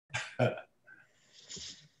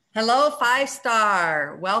Hello,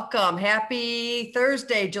 5-star. Welcome. Happy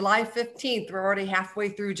Thursday, July 15th. We're already halfway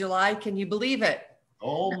through July. Can you believe it?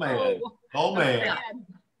 Oh, man. Oh, man.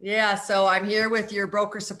 Yeah, so I'm here with your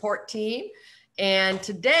broker support team. And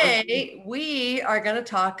today we are going to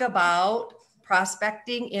talk about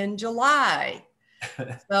prospecting in July.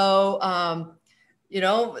 So,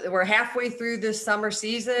 we're halfway through this summer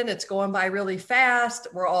season. It's going by really fast.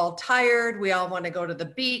 We're all tired. We all want to go to the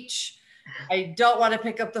beach. I don't want to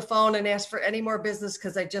pick up the phone and ask for any more business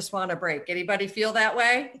because I just want a break. Anybody feel that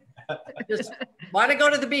way? Just want to go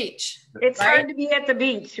to the beach. It's right? Hard to be at the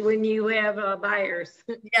beach when you have buyers.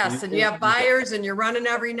 Yes, and you have buyers and you're running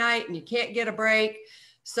every night and you can't get a break.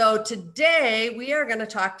 So today we are going to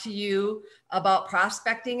talk to you about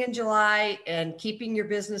prospecting in July and keeping your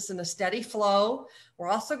business in a steady flow. We're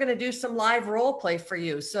also going to do some live role play for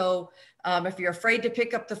you. So if you're afraid to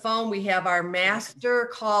pick up the phone, we have our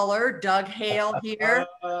master caller, Doug Hale here.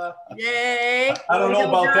 Yay. I don't know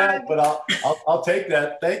about that, but I'll take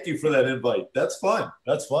that. Thank you for that invite. That's fun.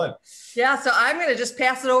 That's fun. Yeah, so I'm going to just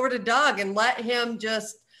pass it over to Doug and let him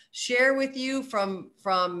just share with you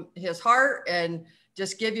from his heart and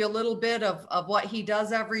just give you a little bit of what he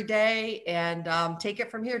does every day and take it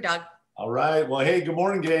from here, Doug. All right. Well, hey, good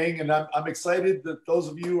morning, gang. And I'm excited that those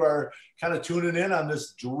of you are kind of tuning in on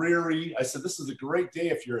this dreary, I said, this is a great day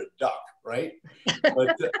if you're a duck, right?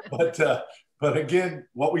 But again,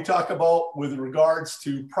 what we talk about with regards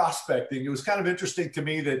to prospecting, it was kind of interesting to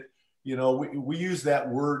me that, you know, we use that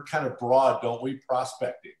word kind of broad, don't we?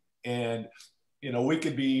 Prospecting. And, you know, we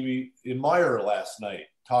could be in Meyer last night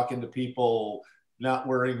talking to people not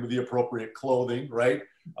wearing the appropriate clothing, right?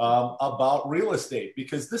 About real estate,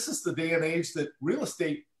 because this is the day and age that real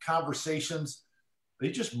estate conversations,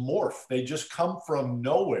 they just morph. They just come from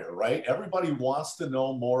nowhere, right? Everybody wants to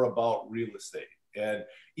know more about real estate. And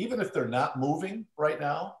even if they're not moving right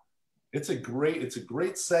now, it's a great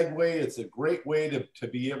segue. It's a great way to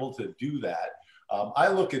be able to do that. I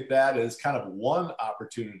look at that as kind of one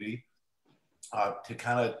opportunity to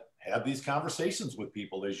kind of have these conversations with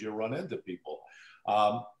people as you run into people.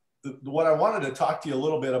 What I wanted to talk to you a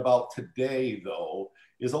little bit about today, though,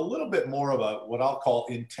 is a little bit more of what I'll call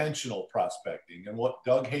intentional prospecting and what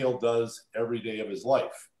Doug Hale does every day of his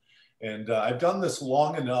life. And I've done this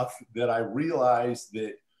long enough that I realize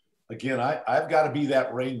that, again, I've got to be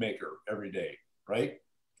that rainmaker every day, right?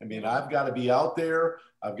 I mean, I've got to be out there.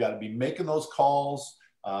 I've got to be making those calls.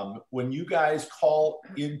 When you guys call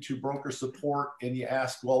into broker support and you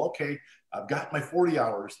ask, well, okay, I've got my 40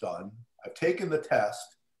 hours done. I've taken the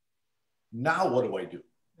test. Now what do I do?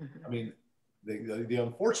 I mean, the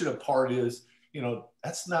unfortunate part is, you know,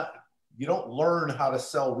 you don't learn how to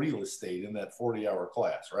sell real estate in that 40-hour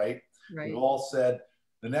class, right? We've all said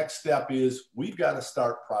the next step is we've got to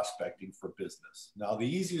start prospecting for business. Now, the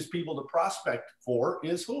easiest people to prospect for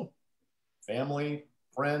is who? Family,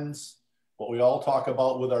 friends, what we all talk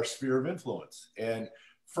about with our sphere of influence. And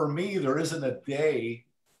for me, there isn't a day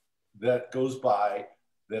that goes by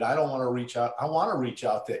that I don't want to reach out. I want to reach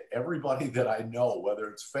out to everybody that I know, whether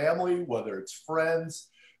it's family, whether it's friends.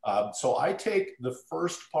 So I take the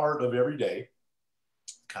first part of every day,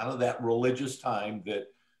 kind of that religious time that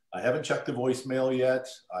I haven't checked the voicemail yet.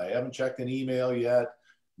 I haven't checked an email yet.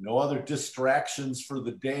 No other distractions for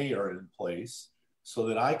the day are in place so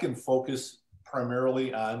that I can focus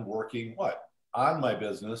primarily on working on my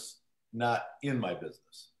business, not in my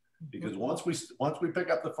business. Because once we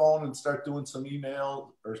pick up the phone and start doing some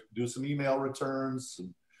email or do some email returns,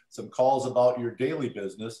 some calls about your daily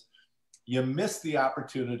business, you miss the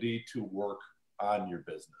opportunity to work on your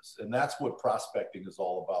business. And that's what prospecting is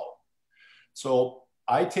all about. So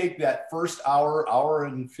I take that first hour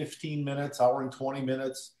and 15 minutes, hour and 20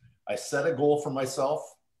 minutes. I set a goal for myself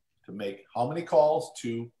to make how many calls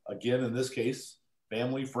to, again, in this case,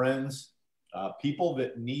 family, friends, people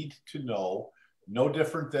that need to know. No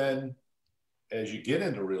different than as you get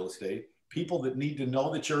into real estate, people that need to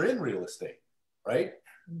know that you're in real estate, right?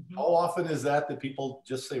 Mm-hmm. How often is that people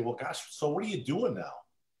just say, well, gosh, so what are you doing now?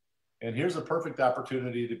 And here's a perfect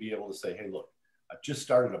opportunity to be able to say, hey, look, I've just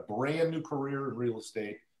started a brand new career in real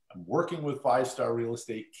estate. I'm working with 5-star real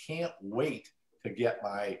estate. Can't wait to get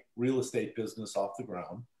my real estate business off the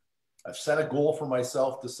ground. I've set a goal for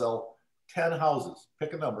myself to sell 10 houses.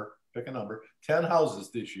 Pick a number, 10 houses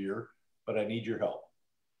this year. But I need your help.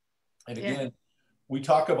 And again, we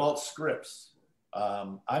talk about scripts.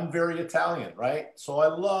 I'm very Italian, right? So I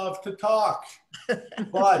love to talk,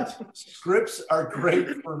 but scripts are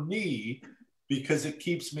great for me because it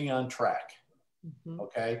keeps me on track.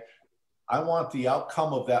 Okay. I want the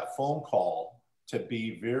outcome of that phone call to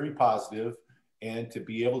be very positive and to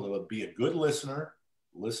be able to be a good listener,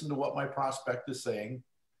 listen to what my prospect is saying,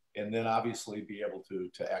 and then obviously be able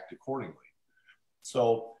to act accordingly.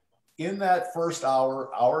 So in that first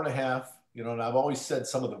hour, hour and a half, you know, and I've always said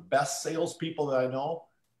some of the best salespeople that I know,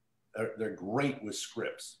 they're great with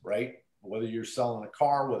scripts, right? Whether you're selling a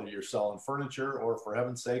car, whether you're selling furniture, or for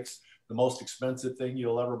heaven's sakes, the most expensive thing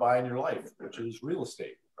you'll ever buy in your life, which is real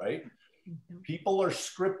estate, right? People are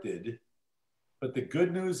scripted, but the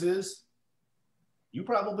good news is you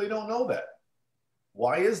probably don't know that.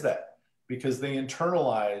 Why is that? Because they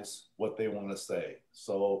internalize what they want to say.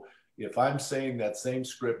 So if I'm saying that same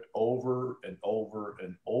script over and over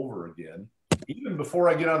and over again, even before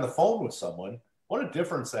I get on the phone with someone, what a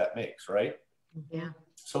difference that makes, right? Yeah.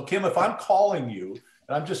 So Kim, if I'm calling you,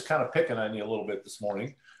 and I'm just kind of picking on you a little bit this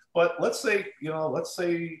morning, but let's say,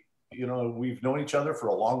 we've known each other for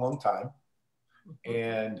a long, long time.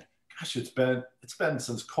 And gosh, it's been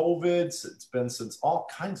since COVID, it's been since all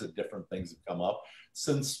kinds of different things have come up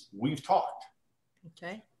since we've talked.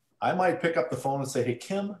 Okay. I might pick up the phone and say, hey,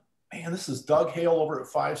 Kim, man, this is Doug Hale over at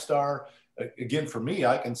 5-Star. Again, for me,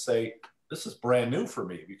 I can say, this is brand new for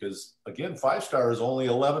me because, again, 5-Star is only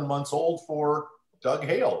 11 months old for Doug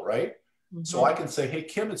Hale, right? Mm-hmm. So I can say, hey,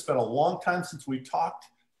 Kim, it's been a long time since we talked.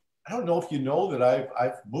 I don't know if you know that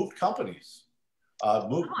I've moved companies. I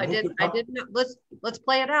didn't know. Let's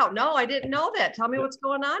play it out. No, I didn't know that. Tell me what's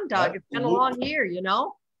going on, Doug. It's been a long year, you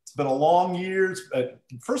know? It's been a long year.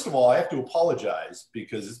 First of all, I have to apologize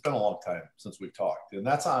because it's been a long time since we've talked, and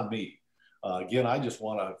that's on me. Again, I just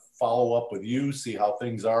want to follow up with you, see how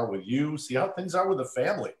things are with you, see how things are with the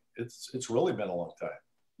family. It's really been a long time.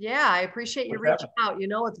 Yeah, I appreciate you reaching out. You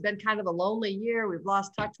know, it's been kind of a lonely year. We've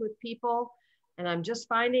lost touch with people. And I'm just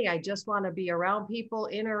finding I just want to be around people,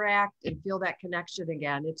 interact, and feel that connection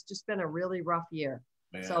again. It's just been a really rough year.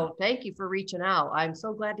 Man. So thank you for reaching out. I'm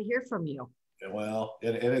so glad to hear from you. Well,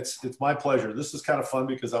 and it's my pleasure. This is kind of fun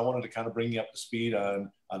because I wanted to kind of bring you up to speed on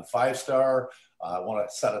 5-Star. I want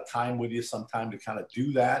to set a time with you sometime to kind of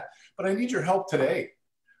do that. But I need your help today.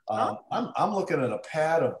 I'm looking at a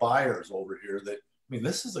pad of buyers over here that, I mean,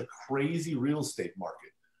 this is a crazy real estate market.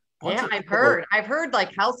 Yeah, I've heard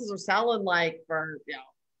like houses are selling like for,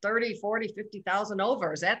 30, 40, 50,000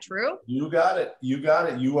 over. Is that true? You got it.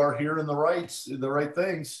 You are hearing the right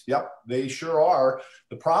things. Yep, they sure are.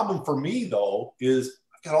 The problem for me though, is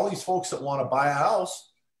I've got all these folks that want to buy a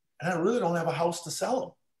house and I really don't have a house to sell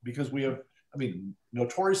them because we have,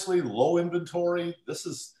 notoriously low inventory. This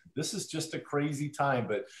is just a crazy time.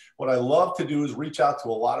 But what I love to do is reach out to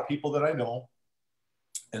a lot of people that I know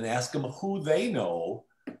and ask them who they know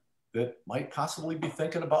that might possibly be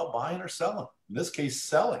thinking about buying or selling. In this case,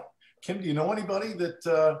 selling. Kim, do you know anybody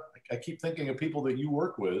that, I keep thinking of people that you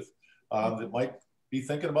work with that might be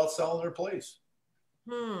thinking about selling their place?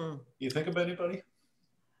 You think of anybody?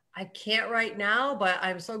 I can't right now, but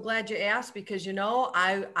I'm so glad you asked because,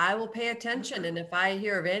 I will pay attention. And if I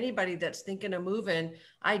hear of anybody that's thinking of moving,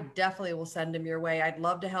 I definitely will send them your way. I'd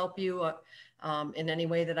love to help you in any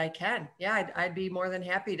way that I can. Yeah, I'd be more than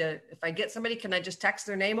happy to. If I get somebody, can I just text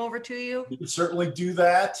their name over to you? You can certainly do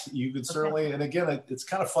that. You can certainly, and again, it's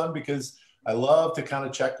kind of fun because I love to kind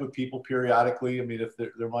of check with people periodically. I mean, if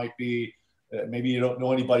there might be, maybe you don't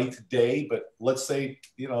know anybody today, but let's say,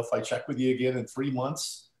 if I check with you again in 3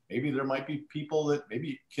 months, maybe there might be people that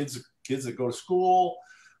maybe kids that go to school,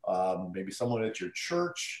 maybe someone at your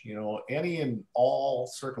church, any and all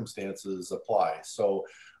circumstances apply. So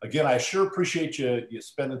again, I sure appreciate you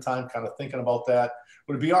spending time kind of thinking about that.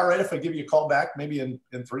 Would it be all right if I give you a call back maybe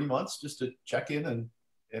in 3 months just to check in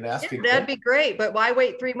and ask you? That'd be great, but why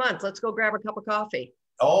wait 3 months? Let's go grab a cup of coffee.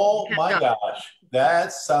 Oh my gosh,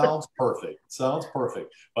 that sounds perfect. Sounds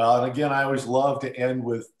perfect. Well, and again, I always love to end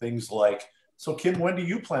with things like, so Kim, when do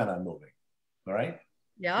you plan on moving? All right.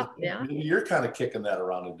 Yeah. Maybe you're kind of kicking that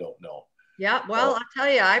around and don't know. Yeah. Well, I'll tell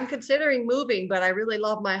you, I'm considering moving, but I really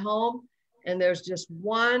love my home. And there's just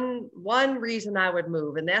one reason I would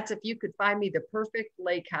move. And that's if you could find me the perfect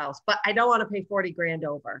lake house, but I don't want to pay 40 grand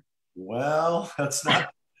over. Well, let's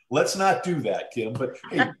not do that, Kim, but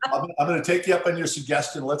hey, I'm going to take you up on your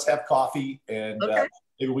suggestion. Let's have coffee and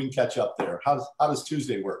maybe we can catch up there. How does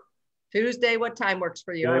Tuesday work? Tuesday, what time works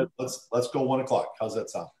for you? Let's go 1 o'clock. How's that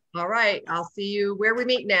sound? All right. I'll see you. Where are we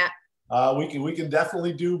meeting at? We can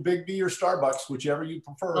definitely do Big B or Starbucks, whichever you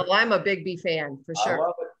prefer. Oh, I'm a Big B fan for sure. I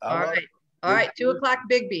love it. All right. 2 o'clock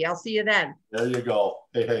Big B. I'll see you then. There you go.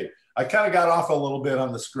 Hey, I kind of got off a little bit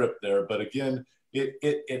on the script there, but again,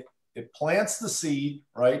 it plants the seed,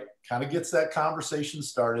 right? Kind of gets that conversation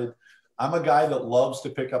started. I'm a guy that loves to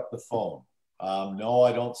pick up the phone. No,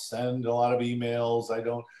 I don't send a lot of emails. I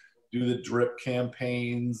don't. do the drip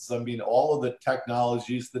campaigns. I mean, all of the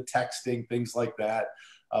technologies, the texting, things like that.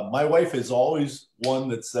 My wife is always one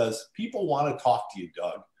that says, people want to talk to you,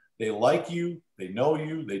 Doug. They like you, they know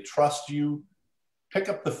you, they trust you. Pick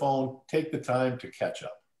up the phone, take the time to catch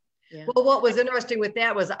up. Yeah. Well, what was interesting with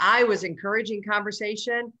that was I was encouraging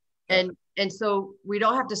conversation, and so we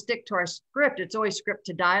don't have to stick to our script. It's always script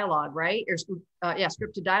to dialogue, right? Or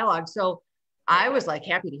script to dialogue. So I was like,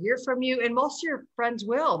 happy to hear from you, and most of your friends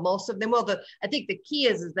will. Most of them will. I think the key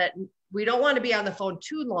is that we don't want to be on the phone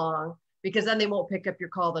too long, because then they won't pick up your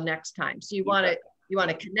call the next time. So you want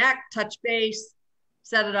to connect, touch base,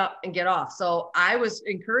 set it up, and get off. So I was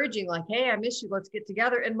encouraging, like, hey, I miss you, let's get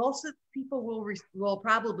together. And most of the people will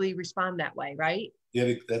probably respond that way, right?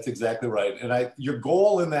 Yeah, that's exactly right. And your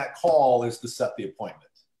goal in that call is to set the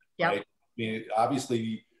appointment. Yep. Right? I mean,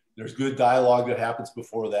 obviously there's good dialogue that happens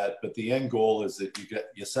before that, but the end goal is that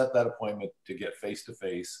you set that appointment to get face to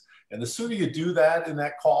face. And the sooner you do that in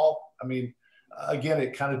that call, I mean, again,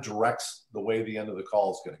 it kind of directs the way the end of the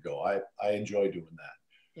call is going to go. I enjoy doing that.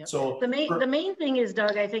 Yep. So the main thing is,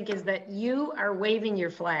 Doug, I think, is that you are waving your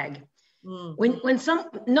flag. No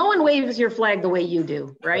one waves your flag the way you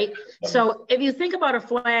do, right? So if you think about a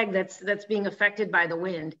flag that's being affected by the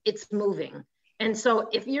wind, it's moving. And so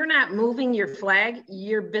if you're not moving your flag,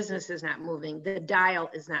 your business is not moving. The dial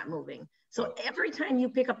is not moving. So every time you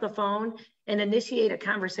pick up the phone and initiate a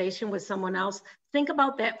conversation with someone else, think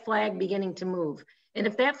about that flag beginning to move. And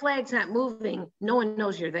if that flag's not moving, no one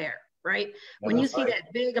knows you're there, right? When you see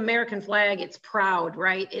that big American flag, it's proud,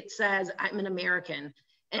 right? It says, I'm an American.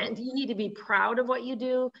 And you need to be proud of what you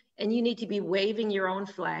do, and you need to be waving your own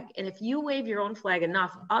flag. And if you wave your own flag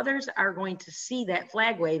enough, others are going to see that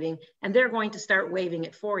flag waving, and they're going to start waving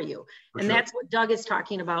it for you. That's what Doug is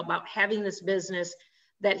talking about having this business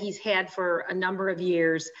that he's had for a number of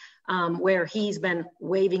years, where he's been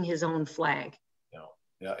waving his own flag.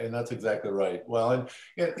 Yeah, and that's exactly right. Well,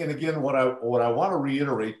 and again, what I want to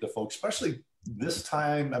reiterate to folks, especially this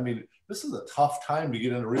time, I mean, this is a tough time to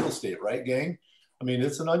get into real estate, right, gang? I mean,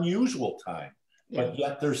 it's an unusual time, but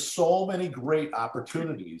yet there's so many great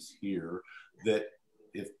opportunities here that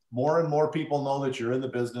if more and more people know that you're in the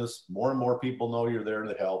business, more and more people know you're there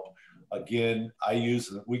to help. Again,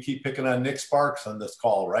 we keep picking on Nick Sparks on this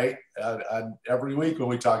call, right? Every week when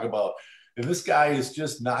we talk about, and this guy is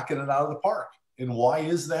just knocking it out of the park. And why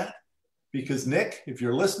is that? Because Nick, if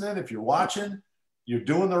you're listening, if you're watching, you're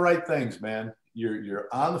doing the right things, man. You're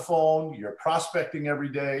on the phone, you're prospecting every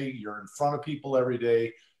day, you're in front of people every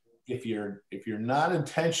day. If you're not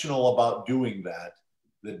intentional about doing that,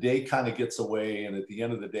 the day kind of gets away, and at the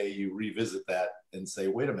end of the day, you revisit that and say,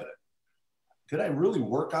 wait a minute, did I really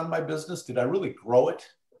work on my business? Did I really grow it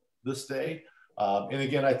this day? And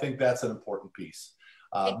again, I think that's an important piece.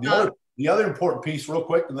 The other important piece, real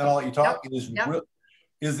quick, and then I'll let you talk,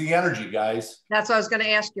 is the energy, guys. That's what I was going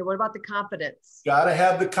to ask you. What about the confidence? Got to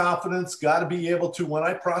have the confidence, got to be able to, when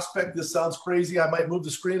I prospect, this sounds crazy, I might move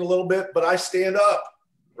the screen a little bit, but I stand up,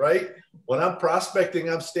 right? When I'm prospecting,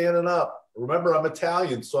 I'm standing up. Remember, I'm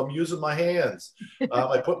Italian, so I'm using my hands.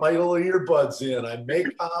 I put my little earbuds in. I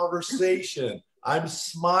make conversation. I'm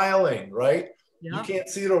smiling, right? Yeah. You can't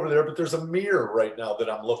see it over there, but there's a mirror right now that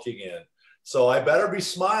I'm looking in. So I better be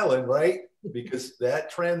smiling, right? Because that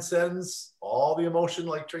transcends all the emotion,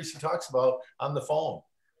 like Tracy talks about on the phone.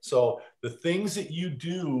 So the things that you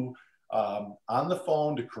do on the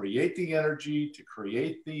phone to create the energy, to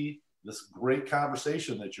create this great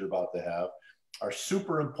conversation that you're about to have, are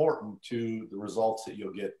super important to the results that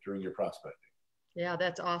you'll get during your prospecting. Yeah,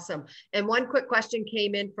 that's awesome. And one quick question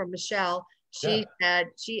came in from Michelle. She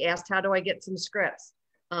asked, how do I get some scripts?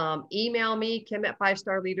 Email me,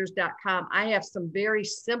 Kim@fivestarleaders.com. I have some very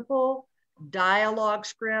simple dialogue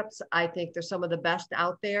scripts. I think they're some of the best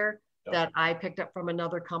out there that I picked up from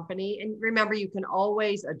another company. And remember, you can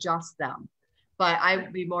always adjust them, but I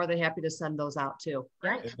would be more than happy to send those out too.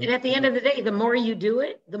 Right. And at the end of the day, the more you do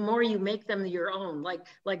it, the more you make them your own.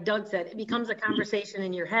 Like Doug said, it becomes a conversation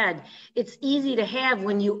in your head. It's easy to have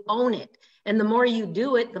when you own it. And the more you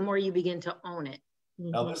do it, the more you begin to own it.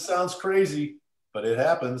 Now, this sounds crazy, but it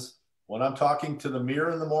happens. When I'm talking to the mirror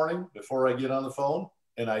in the morning before I get on the phone,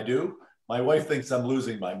 and I do, my wife thinks I'm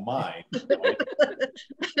losing my mind.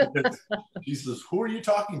 She says, who are you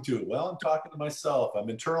talking to? Well, I'm talking to myself. I'm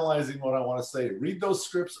internalizing what I want to say. Read those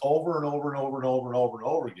scripts over and over and over and over and over and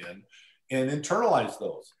over again, and internalize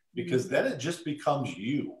those, because then it just becomes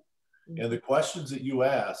you. And the questions that you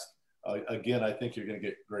ask, again, I think you're going to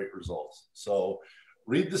get great results. So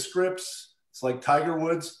read the scripts. It's like Tiger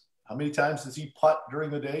Woods. How many times does he putt during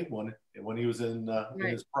the day when he was in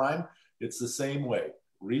his prime? It's the same way.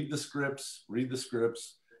 Read the scripts,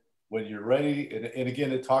 when you're ready, and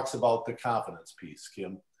again, it talks about the confidence piece,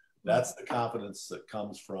 Kim. That's the confidence that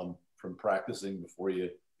comes from practicing before you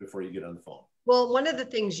get on the phone. Well, one of the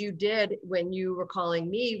things you did when you were calling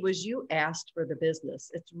me was you asked for the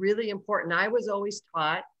business. It's really important. I was always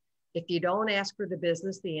taught, if you don't ask for the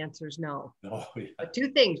business, the answer is no. Oh, yeah. But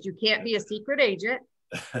two things: you can't be a secret agent,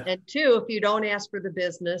 and two, if you don't ask for the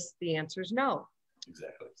business, the answer is no.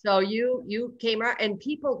 Exactly. So you came out, and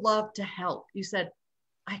people love to help. You said,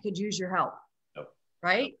 I could use your help. Yep.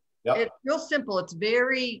 Right? Yep. It's real simple. It's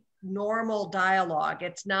very normal dialogue.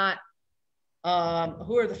 It's not, who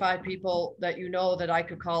are the 5 people that you know that I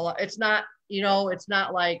could call up? It's not, it's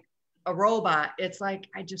not like a robot. It's like,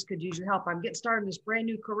 I just could use your help. I'm getting started in this brand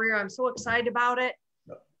new career. I'm so excited about it.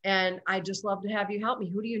 Yep. And I just love to have you help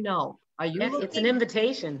me. Who do you know? Are you looking? It's an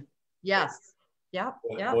invitation. Yes. Yep.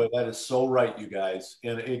 Yep. Boy, that is so right, you guys.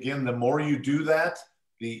 And again, the more you do that,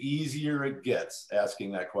 the easier it gets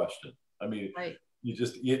asking that question. I mean, right.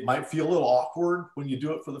 It might feel a little awkward when you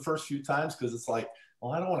do it for the first few times, because it's like,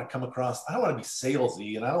 well, I don't want to be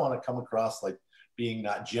salesy, and I don't want to come across like being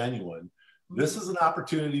not genuine. Mm-hmm. This is an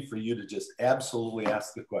opportunity for you to just absolutely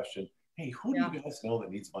ask the question, hey, who do you guys know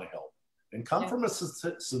that needs my help? And come from a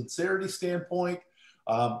sincerity standpoint.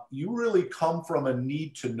 You really come from a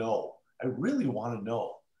need to know. I really want to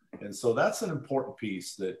know. And so that's an important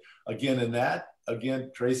piece that,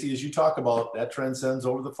 again, Tracy, as you talk about, that transcends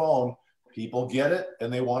over the phone. People get it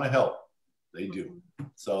and they want to help. They do.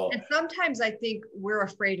 So, and sometimes I think we're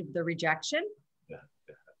afraid of the rejection. Yeah.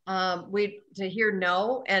 To hear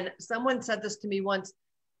no. And someone said this to me once: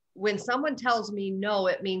 when someone tells me no,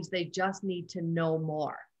 it means they just need to know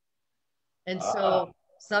more. And so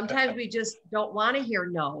sometimes we just don't want to hear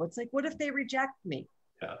no. It's like, what if they reject me?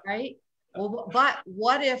 Yeah. Right? Well, but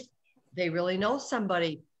what if they really know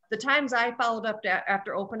somebody? The times I followed up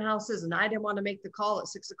after open houses and I didn't want to make the call at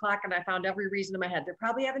 6 o'clock, and I found every reason in my head. They're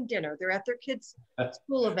probably having dinner. They're at their kid's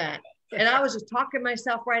school event. And I was just talking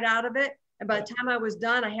myself right out of it. And by the time I was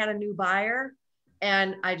done, I had a new buyer,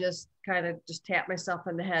 and I just kind of just tapped myself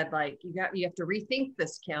in the head. Like, you have to rethink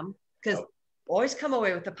this, Kim, because always come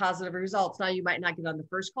away with the positive results. Now you might not get on the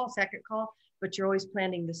first call, second call, but you're always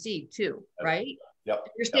planting the seed too, right? Yep.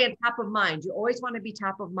 You're staying top of mind. You always want to be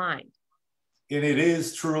top of mind. And it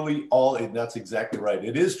is truly and that's exactly right.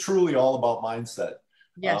 It is truly all about mindset.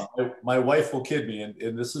 Yes. My wife will kid me,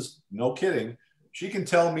 and this is no kidding. She can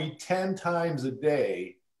tell me 10 times a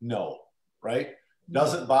day, no, right?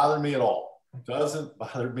 Doesn't bother me at all. Doesn't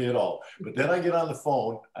bother me at all. But then I get on the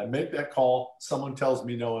phone, I make that call, someone tells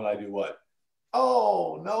me no, and I do what?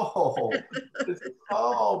 Oh, no.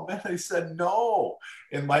 Oh, man, I said no.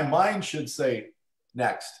 And my mind should say,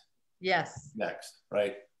 next. Yes. Next,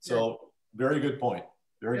 right? So very good point.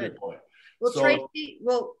 Very good point. Well, so, Tracy,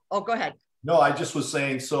 go ahead. No, I just was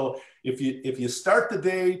saying, so if you start the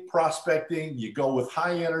day prospecting, you go with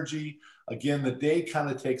high energy, again, the day kind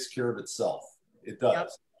of takes care of itself. It does. Yep.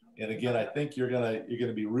 And again, I think you're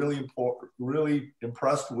gonna be really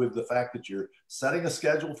impressed with the fact that you're setting a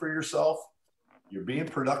schedule for yourself. You're being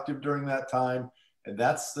productive during that time, and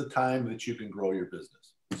that's the time that you can grow your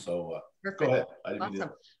business. So go ahead.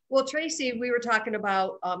 Awesome. Well, Tracy, we were talking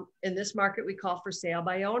about in this market, we call for sale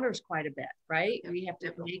by owners quite a bit, right? We have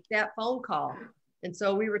to make that phone call. And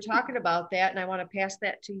so we were talking about that, and I want to pass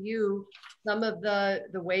that to you. Some of the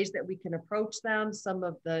ways that we can approach them, some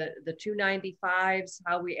of the 295s,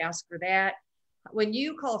 how we ask for that. When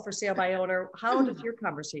you call for sale by owner, how does your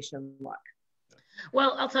conversation look?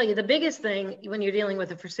 Well, I'll tell you, the biggest thing when you're dealing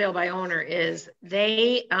with a for sale by owner is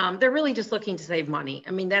they're really just looking to save money.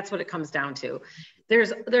 I mean, that's what it comes down to.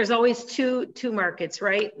 There's always two markets,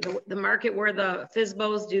 right? The market where the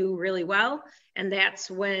FSBOs do really well, and that's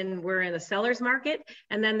when we're in a seller's market.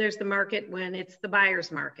 And then there's the market when it's the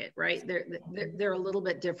buyer's market, right? They're a little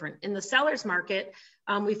bit different. In the seller's market,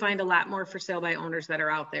 we find a lot more for sale by owners that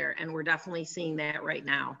are out there, and we're definitely seeing that right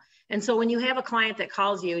now. And so when you have a client that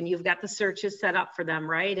calls you and you've got the searches set up for them,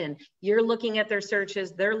 right? And you're looking at their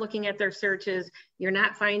searches, they're looking at their searches, you're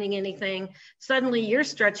not finding anything. Suddenly you're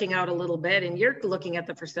stretching out a little bit and you're looking at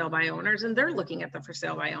the for sale by owners and they're looking at the for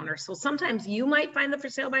sale by owners. So sometimes you might find the for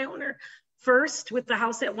sale by owner first with the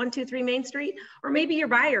house at 123 Main Street, or maybe your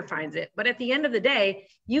buyer finds it. But at the end of the day,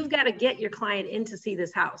 you've got to get your client in to see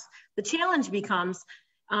this house. The challenge becomes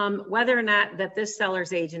whether or not that this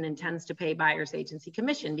seller's agent intends to pay buyer's agency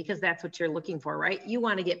commission, because that's what you're looking for, right? You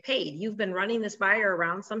want to get paid. You've been running this buyer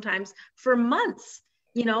around sometimes for months.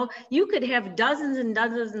 You know, you could have dozens and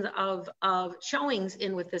dozens of showings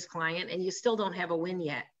in with this client and you still don't have a win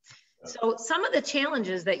yet. So some of the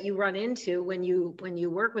challenges that you run into when you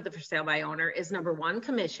work with a for sale by owner is, number one,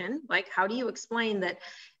 commission. Like, how do you explain that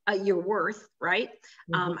your worth, right?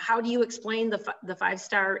 How do you explain the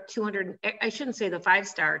 5-star 200? I shouldn't say the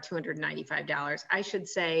 5-star $295. I should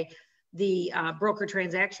say the broker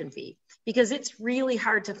transaction fee, because it's really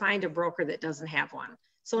hard to find a broker that doesn't have one.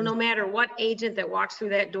 So no matter what agent that walks through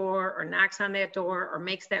that door or knocks on that door or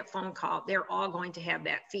makes that phone call, they're all going to have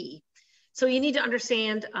that fee. So you need to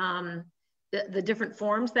understand the different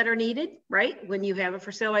forms that are needed, right? When you have a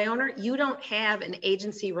for sale by owner, you don't have an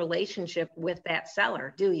agency relationship with that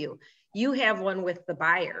seller, do you? You have one with the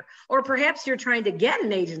buyer, or perhaps you're trying to get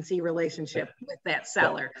an agency relationship with that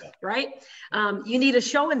seller, right? You need a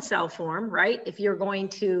show and sell form, right? If you're going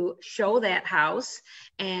to show that house,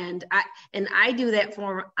 and I do that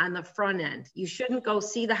form on the front end. You shouldn't go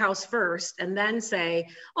see the house first and then say,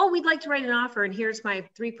 oh, we'd like to write an offer, and here's my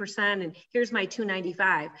 3% and here's my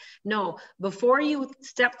 $295. No, before you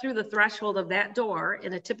step through the threshold of that door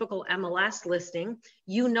in a typical MLS listing,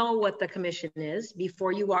 you know what the commission is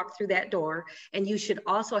before you walk through that door. And you should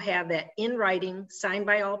also have that in writing, signed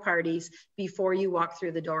by all parties before you walk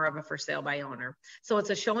through the door of a for sale by owner. So it's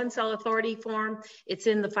a show and sell authority form. It's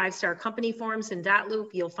in the 5-star company forms in Dotloop.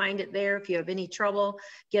 You'll find it there. If you have any trouble,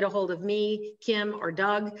 get a hold of me, Kim, or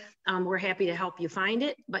Doug. We're happy to help you find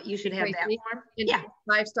it, but you should have that form. Yeah.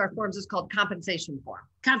 5-star forms is called compensation form.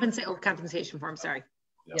 Compensation form, sorry.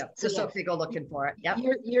 Yeah, so if you go looking for it, yeah.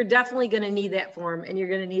 You're definitely going to need that form, and you're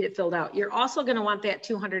going to need it filled out. You're also going to want that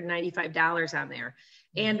 $295 on there.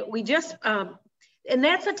 And we just, and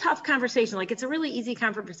that's a tough conversation. Like, it's a really easy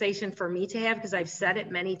conversation for me to have because I've said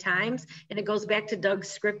it many times, and it goes back to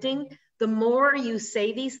Doug's scripting. The more you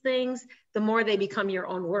say these things, the more they become your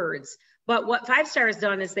own words. But what 5-star has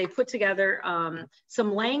done is they put together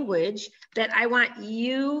some language that I want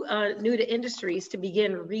you new to industries to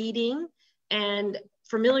begin reading and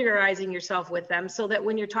familiarizing yourself with them, so that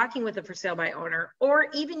when you're talking with a for sale by owner or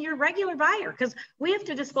even your regular buyer, because we have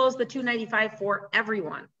to disclose the $295 for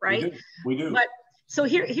everyone, right? We do. But so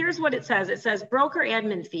here's what it says. It says broker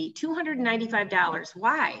admin fee, $295.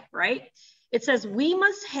 Why, right? It says we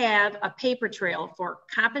must have a paper trail for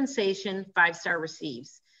compensation 5-star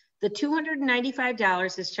receives. The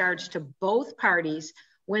 $295 is charged to both parties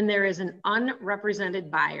when there is an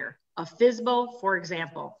unrepresented buyer, a FSBO, for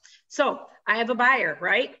example. So I have a buyer,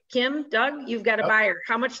 right? Kim, Doug, you've got a buyer.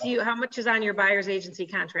 How much is on your buyer's agency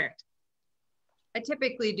contract? I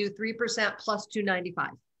typically do 3% plus $295.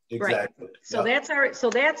 Exactly. Right. So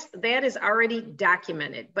that is already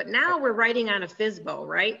documented. But now we're writing on a FSBO,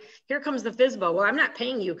 right? Here comes the FSBO. Well, I'm not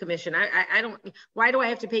paying you commission. I don't. Why do I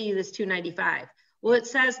have to pay you this $295? Well, it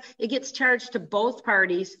says it gets charged to both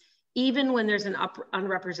parties, even when there's an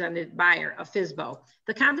unrepresented buyer, a FSBO.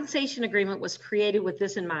 The compensation agreement was created with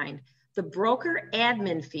this in mind. The broker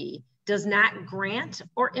admin fee does not grant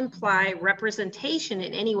or imply representation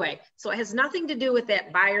in any way. So it has nothing to do with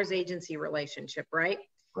that buyer's agency relationship, right?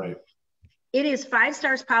 Right. It is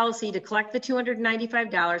 5-star's policy to collect the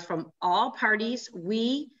 $295 from all parties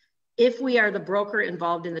if we are the broker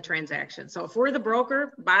involved in the transaction. So if we're the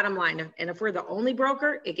broker, bottom line, and if we're the only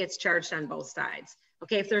broker, it gets charged on both sides.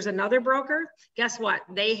 Okay, if there's another broker, guess what?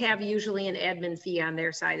 They have usually an admin fee on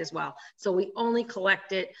their side as well. So we only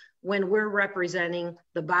collect it when we're representing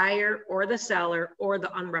the buyer or the seller or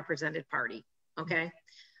the unrepresented party, okay?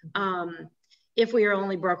 If we are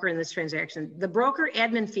only broker in this transaction. The broker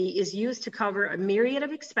admin fee is used to cover a myriad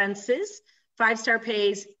of expenses. 5-star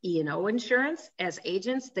pays E&O insurance. As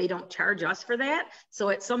agents, they don't charge us for that. So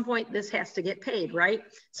at some point, this has to get paid, right?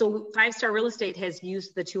 So 5-star Real Estate has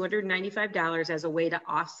used the $295 as a way to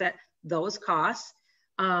offset those costs.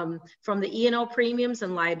 From the E&O premiums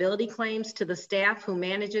and liability claims to the staff who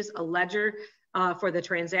manages a ledger for the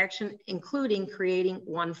transaction, including creating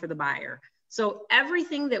one for the buyer. So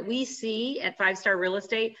everything that we see at 5-star Real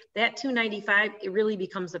Estate, that $295, it really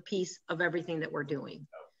becomes a piece of everything that we're doing.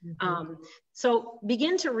 So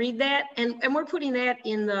begin to read that, and we're putting that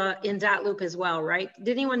in Dotloop as well, right?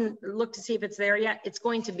 Did anyone look to see if it's there yet? It's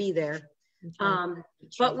going to be there.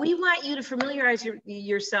 But we want you to familiarize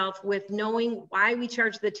yourself with knowing why we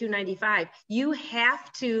charge the $295. You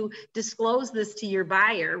have to disclose this to your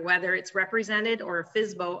buyer, whether it's represented or a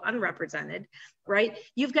FSBO unrepresented, right?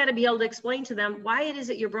 You've got to be able to explain to them why it is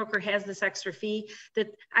that your broker has this extra fee. That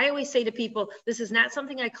I always say to people, this is not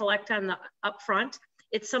something I collect on the upfront.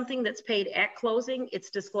 It's something that's paid at closing. It's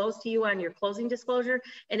disclosed to you on your closing disclosure.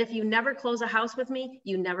 And if you never close a house with me,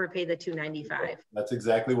 you never pay the $295. That's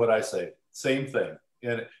exactly what I say. Same thing.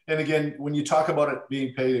 And again, when you talk about it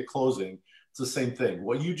being paid at closing, it's the same thing.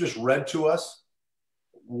 What you just read to us,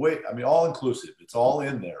 all inclusive, it's all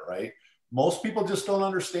in there, right? Most people just don't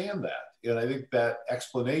understand that. And I think that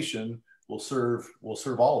explanation will serve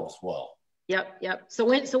all of us well. Yep. So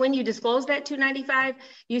when you disclose that 295,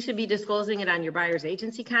 you should be disclosing it on your buyer's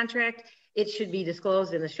agency contract. It should be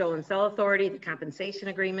disclosed in the show and sell authority, the compensation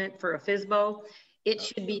agreement for a FSBO. It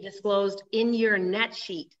should be disclosed in your net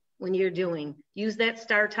sheet when you're use that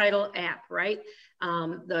Star Title app, right?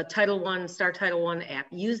 The Star Title One app.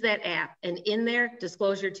 Use that app, and in there,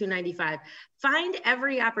 disclosure 295. Find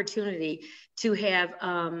every opportunity to have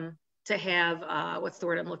what's the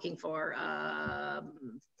word I'm looking for?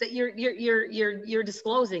 That you're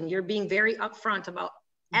disclosing. You're being very upfront about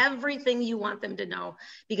everything you want them to know,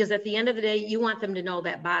 because at the end of the day, you want them to know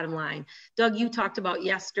that bottom line. Doug, you talked about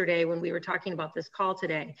yesterday when we were talking about this call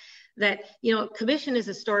today, that, commission is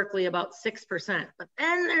historically about 6%, but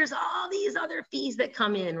then there's all these other fees that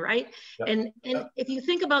come in, right? Yep. And if you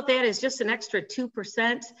think about that as just an extra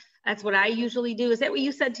 2%, that's what I usually do. Is that what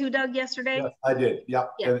you said too, Doug, yesterday? Yes, I did.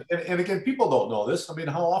 Yep. Yeah. And again, people don't know this. I mean,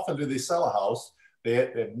 how often do they sell a house? They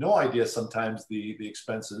have no idea sometimes the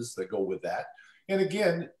expenses that go with that. And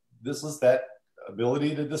again, this is that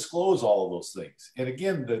ability to disclose all of those things. And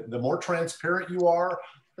again, the more transparent you are,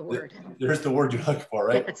 there's the word you're looking for,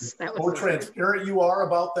 right? Yes, the more transparent you are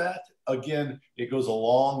about that, again, it goes a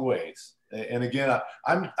long ways. And again,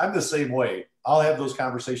 I'm the same way. I'll have those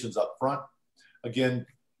conversations up front. Again,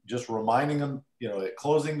 just reminding them, at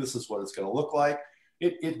closing, this is what it's going to look like.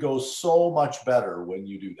 It goes so much better when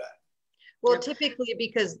you do that. Well, typically,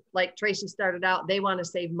 because like Tracy started out, they want to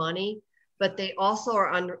save money, but they also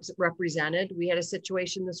are underrepresented. We had a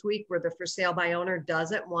situation this week where the for sale by owner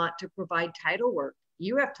doesn't want to provide title work.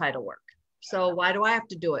 You have title work. So why do I have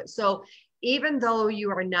to do it? So even though you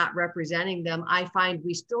are not representing them, I find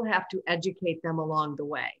we still have to educate them along the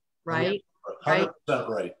way, right? 100%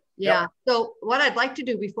 right. Yeah. Yep. So what I'd like to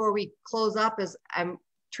do before we close up is,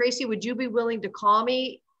 Tracy, would you be willing to call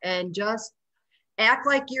me and just act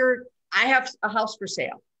like I have a house for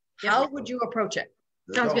sale? How would you approach it?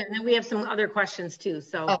 Sounds good. And then we have some other questions too.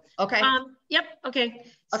 So, okay. Yep. Okay.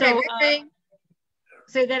 Okay. So,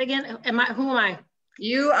 say that again. Who am I?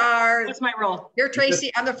 You are. What's my role? You're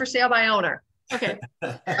Tracy. I'm the for sale by owner. Okay.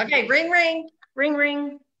 Okay. Ring, ring. Ring,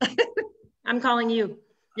 ring. I'm calling you.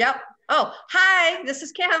 Yep. Oh, hi. This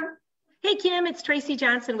is Kim. Hey, Kim. It's Tracy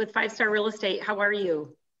Johnson with 5 Star Real Estate. How are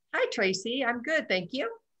you? Hi, Tracy. I'm good. Thank you.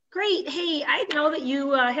 Great. Hey, I know that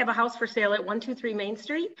you have a house for sale at 123 Main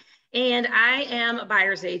Street. And I am a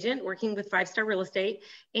buyer's agent working with 5 Star Real Estate.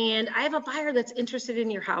 And I have a buyer that's interested in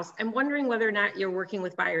your house. I'm wondering whether or not you're working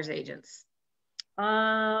with buyer's agents.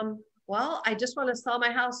 Well, I just want to sell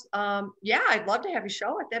my house. Yeah, I'd love to have you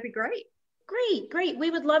show it. That'd be great. Great. We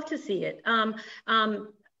would love to see it.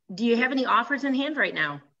 Do you have any offers in hand right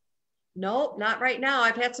now? No, not right now.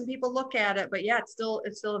 I've had some people look at it, but yeah, it's still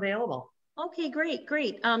available. Okay, great.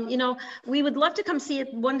 We would love to come see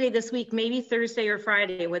it one day this week, maybe Thursday or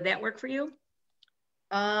Friday. Would that work for you?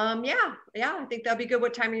 Yeah, I think that'd be good.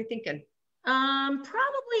 What time are you thinking?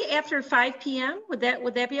 Probably after 5 p.m. Would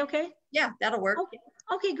that be okay? Yeah, that'll work.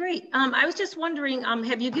 Okay, great. I was just wondering,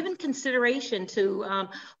 have you given consideration to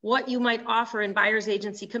what you might offer in buyer's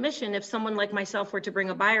agency commission if someone like myself were to bring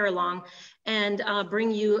a buyer along and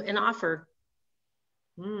bring you an offer?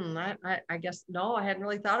 I guess no, I hadn't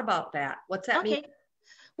really thought about that. What's that mean?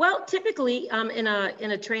 Well, typically in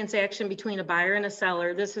a transaction between a buyer and a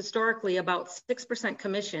seller, there's historically about 6%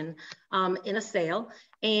 commission in a sale.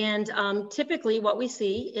 And typically what we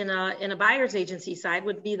see in a buyer's agency side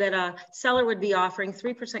would be that a seller would be offering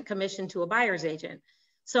 3% commission to a buyer's agent.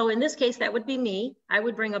 So in this case, that would be me. I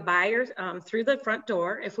would bring a buyer through the front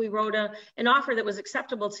door. If we wrote an offer that was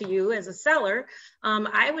acceptable to you as a seller,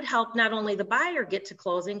 I would help not only the buyer get to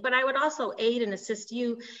closing, but I would also aid and assist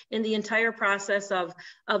you in the entire process of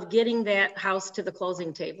getting that house to the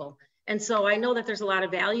closing table. And so I know that there's a lot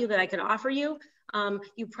of value that I could offer you.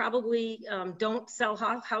 You probably don't sell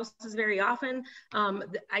houses very often.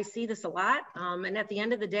 I see this a lot. And at the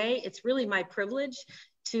end of the day, it's really my privilege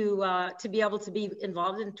to be able to be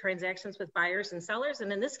involved in transactions with buyers and sellers.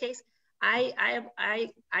 And in this case, I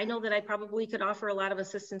know that I probably could offer a lot of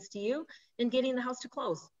assistance to you in getting the house to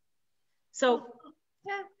close. So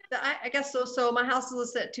yeah, I guess so. So my house is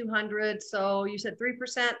listed at 200. So you said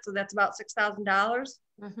 3%. So that's about $6,000.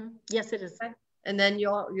 Mm-hmm. Yes, it is. Okay. And then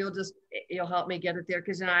you'll help me get it there.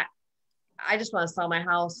 Cause I just want to sell my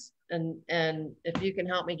house, and if you can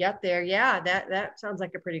help me get there, yeah, that sounds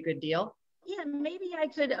like a pretty good deal. Yeah, maybe I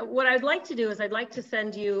could, what I'd like to do is I'd like to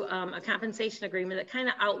send you a compensation agreement that kind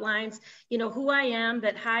of outlines, who I am,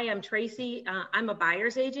 that, hi, I'm Tracy, I'm a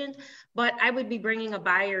buyer's agent, but I would be bringing a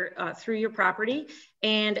buyer through your property.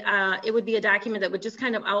 And it would be a document that would just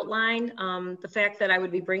kind of outline the fact that I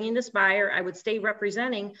would be bringing this buyer. I would stay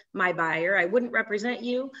representing my buyer. I wouldn't represent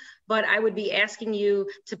you, but I would be asking you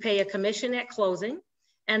to pay a commission at closing.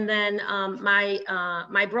 And then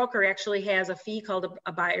my broker actually has a fee called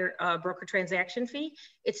a buyer broker transaction fee.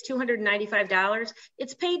 It's $295.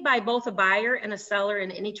 It's paid by both a buyer and a seller in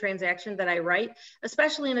any transaction that I write,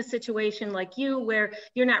 especially in a situation like you where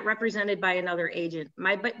you're not represented by another agent.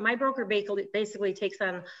 My broker basically takes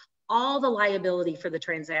on all the liability for the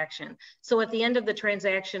transaction. So at the end of the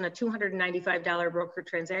transaction, a $295 broker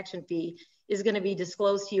transaction fee is going to be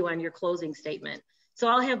disclosed to you on your closing statement. So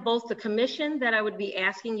I'll have both the commission that I would be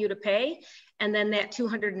asking you to pay, and then that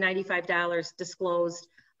 $295 disclosed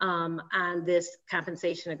on this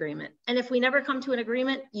compensation agreement. And if we never come to an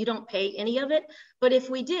agreement, you don't pay any of it. But if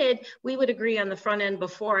we did, we would agree on the front end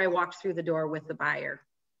before I walked through the door with the buyer.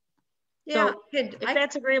 Yeah, so if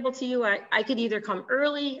that's agreeable to you, I could either come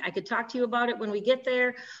early, I could talk to you about it when we get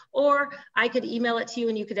there, or I could email it to you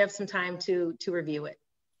and you could have some time to review it.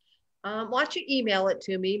 Why don't you email it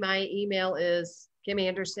to me? My email is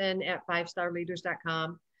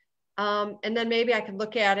kimanderson@fivestarleaders.com. And then maybe I could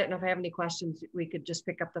look at it, and if I have any questions, we could just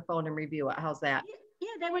pick up the phone and review it. How's that?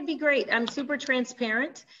 Yeah, that would be great. I'm super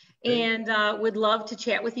transparent and would love to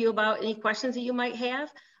chat with you about any questions that you might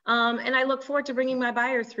have. And I look forward to bringing my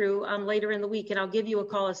buyer through later in the week, and I'll give you a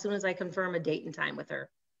call as soon as I confirm a date and time with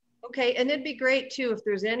her. Okay, and it'd be great too if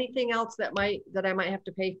there's anything else that I might have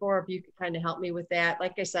to pay for, if you could kind of help me with that.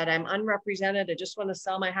 Like I said, I'm unrepresented. I just want to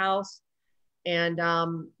sell my house. And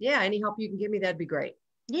yeah, any help you can give me, that'd be great.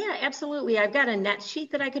 Yeah, absolutely. I've got a net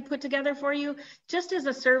sheet that I could put together for you just as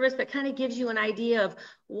a service that kind of gives you an idea of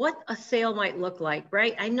what a sale might look like,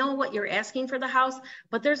 right? I know what you're asking for the house,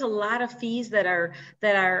 but there's a lot of fees that are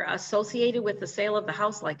associated with the sale of the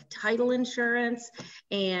house, like title insurance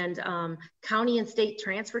and county and state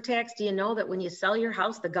transfer tax. Do you know that when you sell your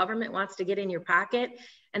house, the government wants to get in your pocket?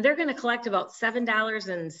 And they're going to collect about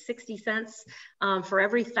 $7.60 for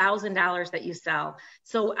every $1,000 that you sell.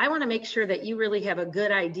 So I want to make sure that you really have a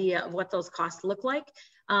good idea of what those costs look like.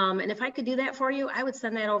 And if I could do that for you, I would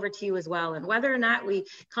send that over to you as well. And whether or not we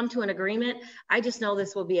come to an agreement, I just know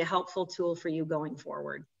this will be a helpful tool for you going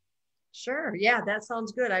forward. Sure. Yeah, that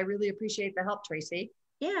sounds good. I really appreciate the help, Tracy.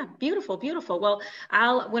 Yeah, beautiful, beautiful. Well,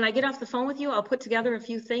 when I get off the phone with you, I'll put together a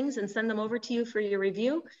few things and send them over to you for your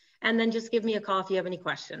review. And then just give me a call if you have any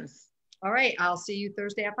questions. All right. I'll see you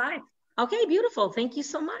Thursday at 5. Okay, beautiful. Thank you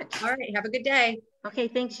so much. All right. Have a good day. Okay,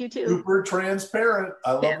 thanks, you too. Super transparent.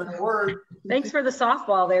 I love that word. Thanks for the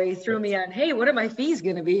softball there. You threw me on, hey, what are my fees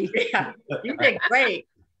going to be? Yeah, you did great.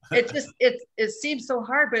 It seems so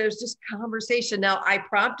hard, but it was just conversation. Now, I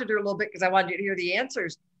prompted her a little bit because I wanted you to hear the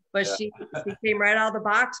answers, but she came right out of the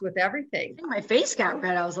box with everything. My face got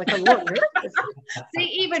red. I was like a little nervous. See,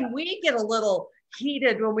 even we get a little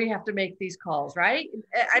heated when we have to make these calls, right?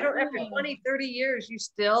 I don't, after 20, 30 years,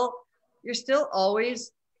 you're still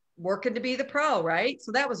always working to be the pro, right?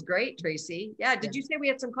 So that was great, Tracy. Yeah. Did you say we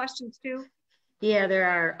had some questions too? Yeah,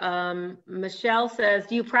 there are. Michelle says,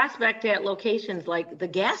 do you prospect at locations like the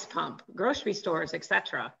gas pump, grocery stores,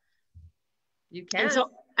 etc.? You can. And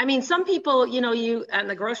so, I mean, some people, you on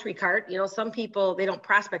the grocery cart, some people, they don't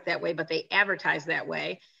prospect that way, but they advertise that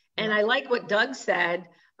way. And I like what Doug said,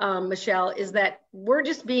 Michelle, is that we're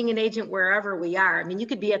just being an agent wherever we are. I mean, you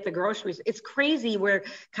could be at the groceries. It's crazy where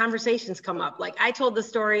conversations come up. Like I told the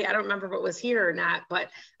story, I don't remember if it was here or not, but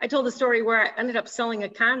I told the story where I ended up selling a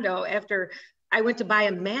condo after I went to buy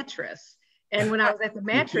a mattress. And when I was at the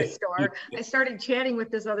mattress store, I started chatting with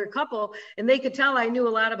this other couple, and they could tell I knew a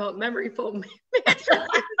lot about memory foam mattresses.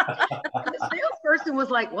 And the salesperson was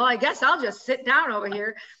like, well, I guess I'll just sit down over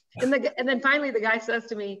here. And then finally the guy says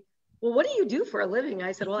to me, well, what do you do for a living?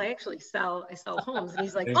 I said, well, I sell homes. And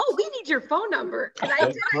he's like, oh, we need your phone number. And I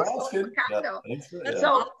did.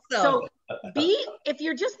 So if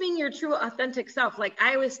you're just being your true authentic self, like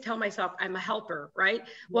I always tell myself, I'm a helper, right?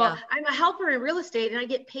 Well, I'm a helper in real estate and I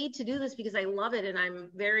get paid to do this because I love it. And I'm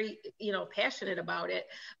very, passionate about it,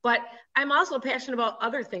 but I'm also passionate about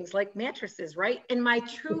other things like mattresses, right? And my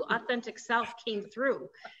true authentic self came through,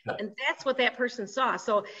 and that's what that person saw.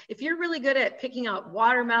 So if you're really good at picking out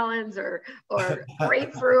watermelons or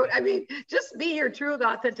grapefruit, I mean, just be your true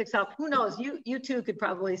authentic self. Who knows? You too could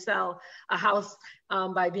probably sell a house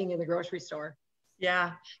by being in the grocery store.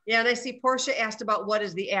 Yeah. And I see Portia asked about what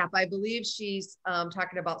is the app. I believe she's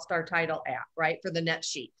talking about Star Title app, right? For the net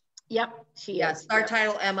sheet. Yep, she is. Star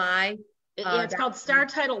Title MI. Yeah, it's called Star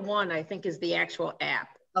Title One, I think is the actual app.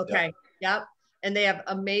 Okay. Yep. And they have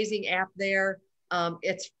amazing app there.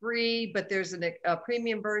 It's free, but there's a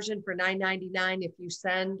premium version for $9.99. If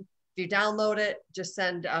you download it, just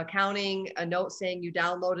send accounting a note saying you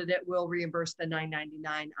downloaded it. We'll reimburse the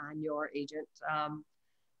 $9.99 on your agent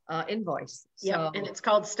invoice. Yeah, and it's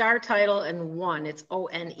called Star Title and One. It's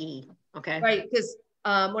ONE. Okay. Right, because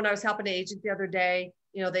when I was helping an agent the other day,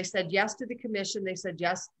 you know, they said yes to the commission. They said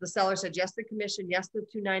yes. The seller said yes to the commission, yes to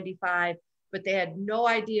the $295, but they had no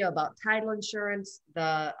idea about title insurance,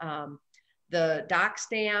 the doc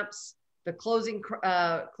stamps, the closing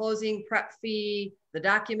prep fee, the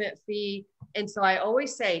document fee. And so I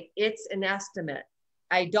always say it's an estimate.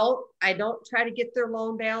 I don't try to get their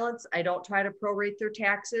loan balance. I don't try to prorate their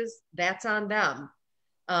taxes. That's on them.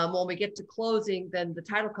 When we get to closing, then the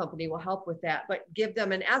title company will help with that, but give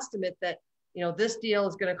them an estimate that, you know, this deal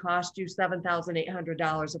is going to cost you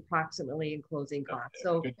 $7,800 approximately in closing costs.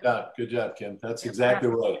 So good job, Kim. That's exactly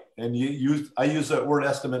right. And I use that word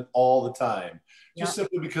estimate all the time, just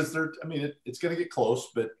simply because it's going to get close,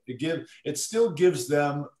 but it still gives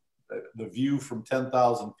them the view from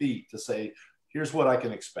 10,000 feet to say, here's what I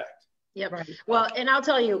can expect. Yep. Right. Well, and I'll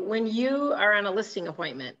tell you, when you are on a listing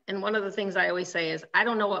appointment, and one of the things I always say is, I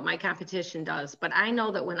don't know what my competition does, but I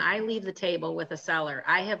know that when I leave the table with a seller,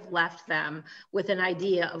 I have left them with an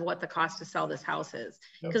idea of what the cost to sell this house is.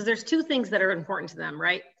 Because there's two things that are important to them,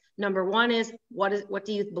 right? Number one is, what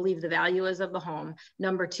do you believe the value is of the home?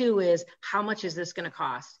 Number two is, how much is this going to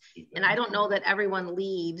cost? And I don't know that everyone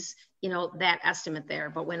leaves, you know, that estimate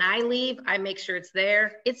there. But when I leave, I make sure it's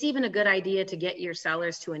there. It's even a good idea to get your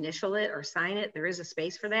sellers to initial it or sign it. There is a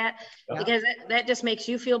space for that, because that just makes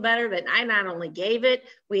you feel better that I not only gave it,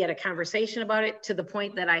 we had a conversation about it to the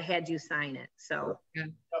point that I had you sign it. So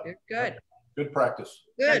you're good. Good practice.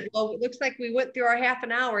 Good. Well, it looks like we went through our half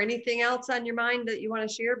an hour. Anything else on your mind that you want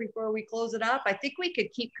to share before we close it up? I think we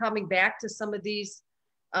could keep coming back to some of these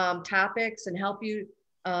topics and help you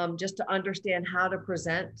just to understand how to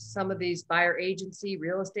present some of these buyer agency,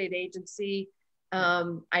 real estate agency.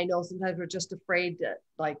 I know sometimes we're just afraid to,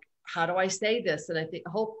 like, how do I say this? And I think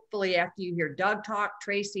hopefully after you hear Doug talk,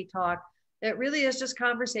 Tracy talk, it really is just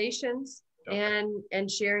conversations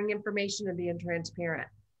and sharing information and being transparent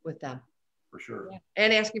with them. For sure.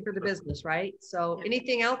 And asking for the business, right? So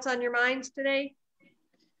anything else on your minds today?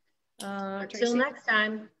 Until next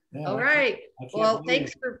time. Yeah, all right. Well,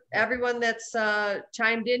 thanks for everyone that's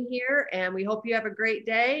chimed in here, and we hope you have a great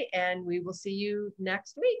day, and we will see you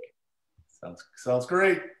next week. Sounds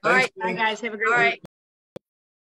great. All right. Bye, guys. Have a great week.